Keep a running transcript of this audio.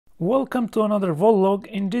Welcome to another Voltlog.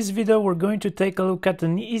 In this video we're going to take a look at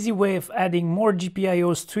an easy way of adding more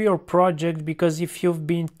GPIOs to your project, because if you've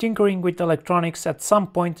been tinkering with electronics at some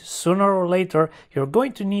point, sooner or later, you're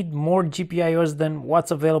going to need more GPIOs than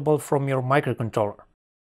what's available from your microcontroller.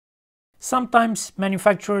 Sometimes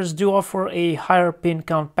manufacturers do offer a higher pin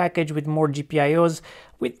count package with more GPIOs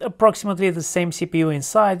with approximately the same CPU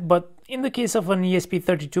inside, but in the case of an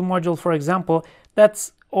ESP32 module, for example,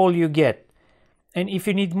 that's all you get. And if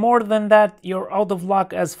you need more than that, you're out of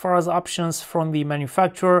luck as far as options from the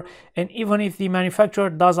manufacturer. And even if the manufacturer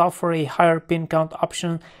does offer a higher pin count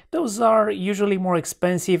option, those are usually more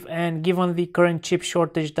expensive, and given the current chip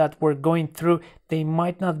shortage that we're going through, they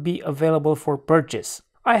might not be available for purchase.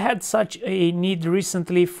 I had such a need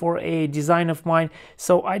recently for a design of mine,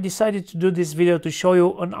 so I decided to do this video to show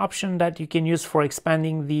you an option that you can use for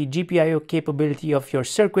expanding the GPIO capability of your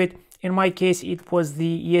circuit. In my case, it was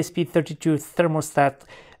the ESP32 thermostat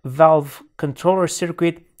valve controller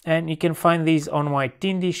circuit, and you can find these on my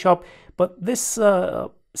Tindy shop. But this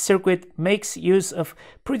circuit makes use of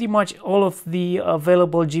pretty much all of the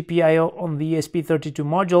available GPIO on the ESP32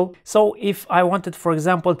 module. So if I wanted, for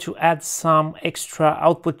example, to add some extra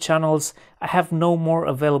output channels, I have no more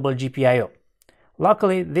available GPIO.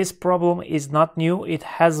 Luckily, this problem is not new. It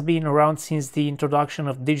has been around since the introduction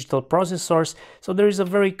of digital processors, so there is a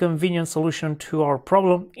very convenient solution to our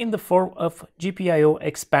problem in the form of GPIO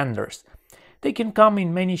expanders. They can come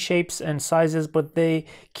in many shapes and sizes, but the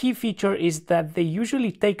key feature is that they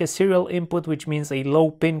usually take a serial input, which means a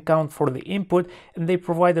low pin count for the input, and they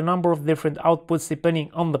provide a number of different outputs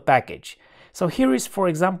depending on the package. So here is, for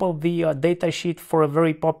example, the datasheet for a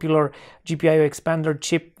very popular GPIO expander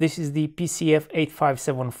chip. This is the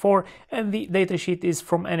PCF8574, and the datasheet is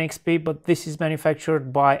from NXP, but this is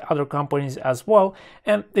manufactured by other companies as well.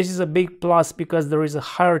 And this is a big plus because there is a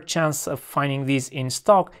higher chance of finding these in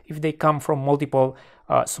stock if they come from multiple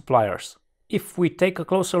suppliers. If we take a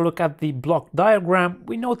closer look at the block diagram,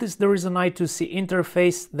 we notice there is an I2C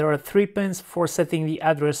interface. There are 3 pins for setting the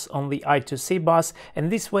address on the I2C bus,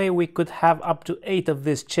 and this way we could have up to 8 of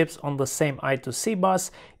these chips on the same I2C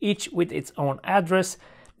bus, each with its own address.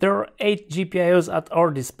 There are 8 GPIOs at our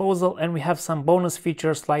disposal, and we have some bonus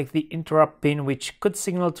features like the interrupt pin, which could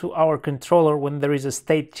signal to our controller when there is a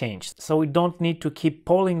state change. So we don't need to keep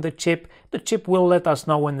polling the chip. The chip will let us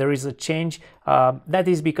know when there is a change. That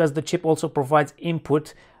is because the chip also provides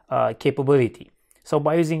input capability. So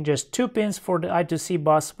by using just 2 pins for the I2C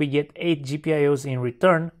bus, we get 8 GPIOs in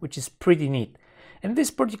return, which is pretty neat. And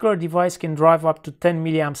this particular device can drive up to 10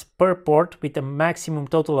 milliamps per port with a maximum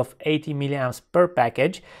total of 80 milliamps per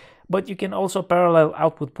package, but you can also parallel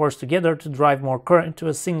output ports together to drive more current to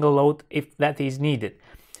a single load if that is needed.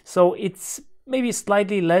 So it's maybe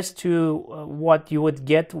slightly less to what you would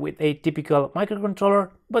get with a typical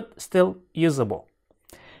microcontroller, but still usable.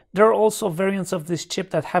 There are also variants of this chip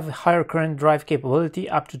that have a higher current drive capability,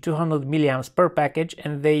 up to 200 milliamps per package,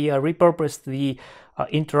 and they repurposed the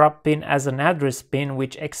interrupt pin as an address pin,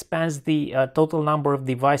 which expands the total number of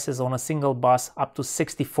devices on a single bus up to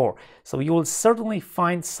 64. So you will certainly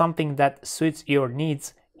find something that suits your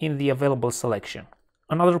needs in the available selection.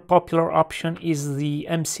 Another popular option is the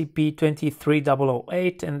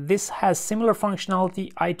MCP23008, and this has similar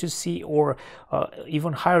functionality, I2C or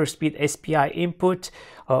even higher speed SPI input,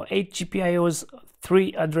 8 GPIOs,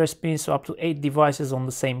 3 address pins, so up to 8 devices on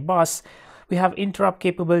the same bus. We have interrupt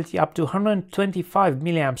capability up to 125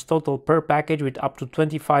 milliamps total per package with up to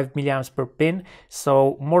 25 milliamps per pin,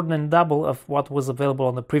 so more than double of what was available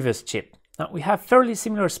on the previous chip. Now we have fairly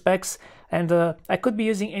similar specs, and I could be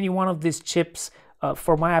using any one of these chips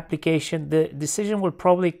for my application. The decision will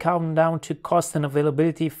probably come down to cost and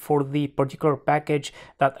availability for the particular package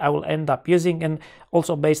that I will end up using, and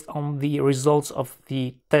also based on the results of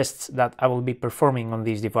the tests that I will be performing on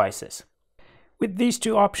these devices. With these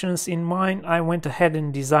 2 options in mind, I went ahead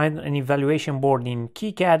and designed an evaluation board in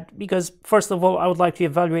KiCad because, first of all, I would like to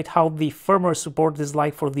evaluate how the firmware support is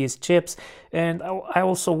like for these chips, and I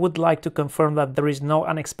also would like to confirm that there is no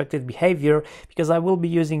unexpected behavior, because I will be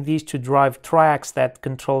using these to drive triacs that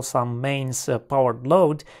control some mains powered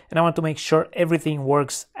load, and I want to make sure everything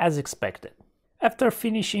works as expected. After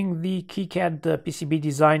finishing the KiCad PCB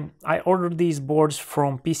design, I ordered these boards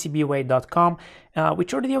from PCBWay.com,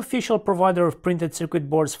 which are the official provider of printed circuit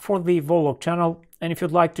boards for the Voltlog channel, and if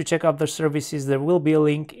you'd like to check out their services, there will be a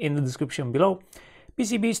link in the description below.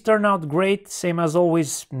 PCBs turn out great, same as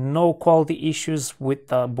always, no quality issues with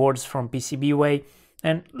boards from PCBWay.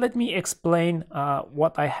 And let me explain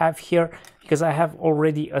what I have here, because I have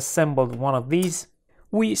already assembled one of these.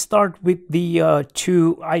 We start with the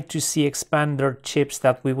two I2C expander chips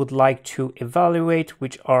that we would like to evaluate,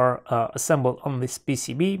 which are assembled on this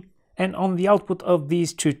PCB. And on the output of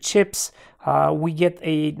these two chips, we get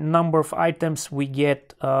a number of items. We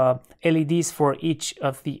get LEDs for each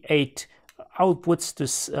of the 8 outputs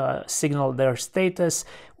to signal their status.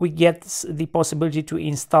 We get the possibility to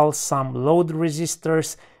install some load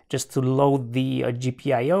resistors just to load the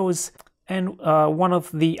GPIOs. And one of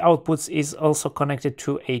the outputs is also connected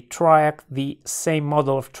to a triac, the same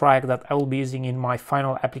model of triac that I will be using in my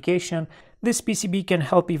final application. This PCB can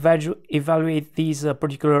help evaluate these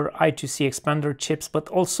particular I2C expander chips, but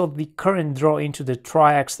also the current draw into the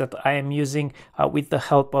triacs that I am using with the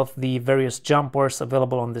help of the various jumpers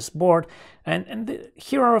available on this board. And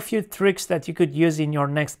here are a few tricks that you could use in your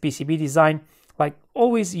next PCB design. Like,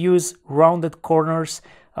 always use rounded corners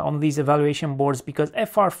on these evaluation boards, because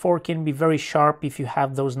FR4 can be very sharp if you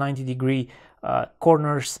have those 90-degree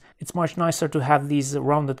corners. It's much nicer to have these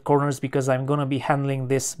rounded corners because I'm going to be handling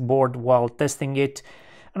this board while testing it.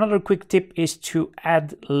 Another quick tip is to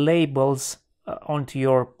add labels onto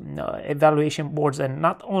your evaluation boards, and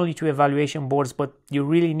not only to evaluation boards, but you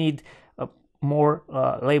really need more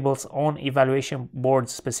labels on evaluation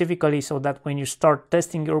boards specifically, so that when you start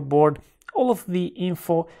testing your board, all of the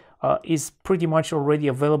info is pretty much already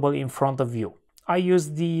available in front of you. I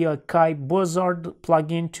use the Kai Buzzard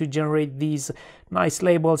plugin to generate these nice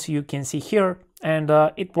labels you can see here, and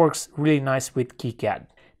it works really nice with KiCad.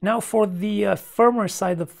 Now for the firmware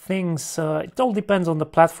side of things, it all depends on the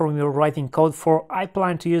platform you're writing code for. I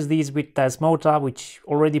plan to use these with Tasmota, which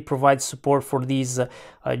already provides support for these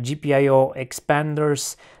GPIO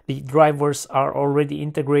expanders. The drivers are already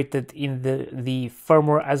integrated in the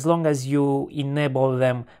firmware as long as you enable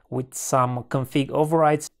them with some config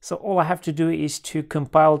overrides. So all I have to do is to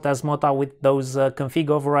compile Tasmota with those config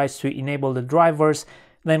overrides to enable the drivers,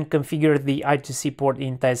 then configure the I2C port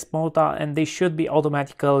in Tasmota, and they should be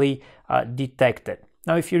automatically detected.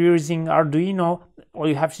 Now, if you're using Arduino, all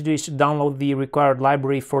you have to do is to download the required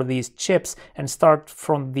library for these chips and start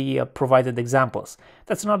from the provided examples.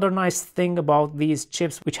 That's another nice thing about these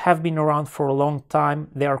chips, which have been around for a long time.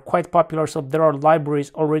 They are quite popular, so there are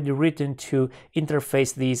libraries already written to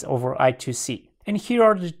interface these over I2C. And here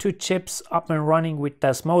are the two chips up and running with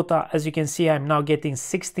Tasmota. As you can see, I'm now getting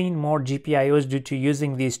 16 more GPIOs due to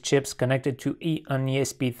using these chips connected to an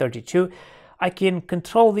ESP32. I can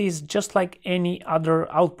control these just like any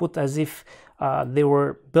other output, as if they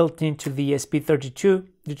were built into the ESP32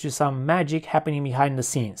 due to some magic happening behind the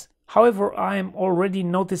scenes. However, I am already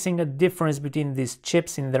noticing a difference between these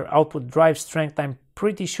chips in their output drive strength. I'm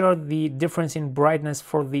pretty sure the difference in brightness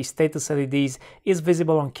for the status LEDs is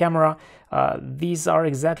visible on camera. These are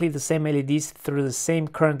exactly the same LEDs through the same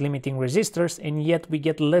current limiting resistors, and yet we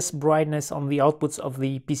get less brightness on the outputs of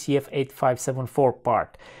the PCF8574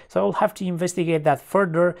 part. So I'll have to investigate that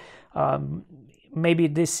further. Maybe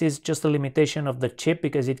this is just a limitation of the chip,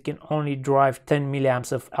 because it can only drive 10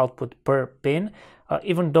 milliamps of output per pin.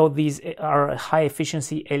 Even though these are high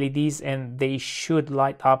efficiency LEDs and they should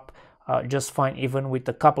light up just fine even with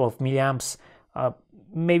a couple of milliamps,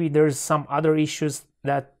 maybe there's some other issues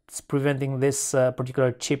that's preventing this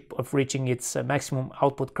particular chip of reaching its maximum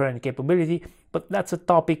output current capability, but that's a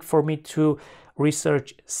topic for me to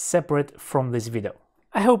research separate from this video.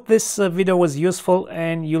 I hope this video was useful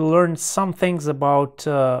and you learned some things about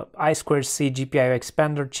I2C GPIO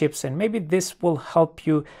expander chips, and maybe this will help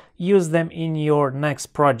you use them in your next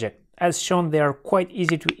project. As shown, they are quite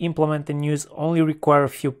easy to implement and use, only require a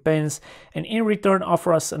few pins, and in return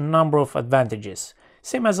offer us a number of advantages.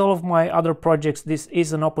 Same as all of my other projects, this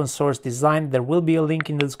is an open source design. There will be a link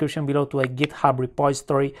in the description below to a GitHub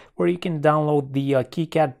repository where you can download the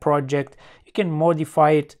KiCad project, you can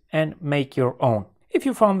modify it and make your own. If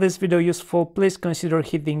you found this video useful, please consider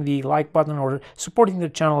hitting the like button or supporting the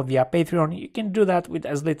channel via Patreon. You can do that with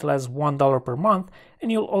as little as $1 per month, and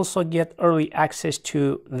you'll also get early access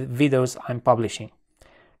to the videos I'm publishing.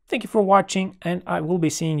 Thank you for watching, and I will be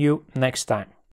seeing you next time.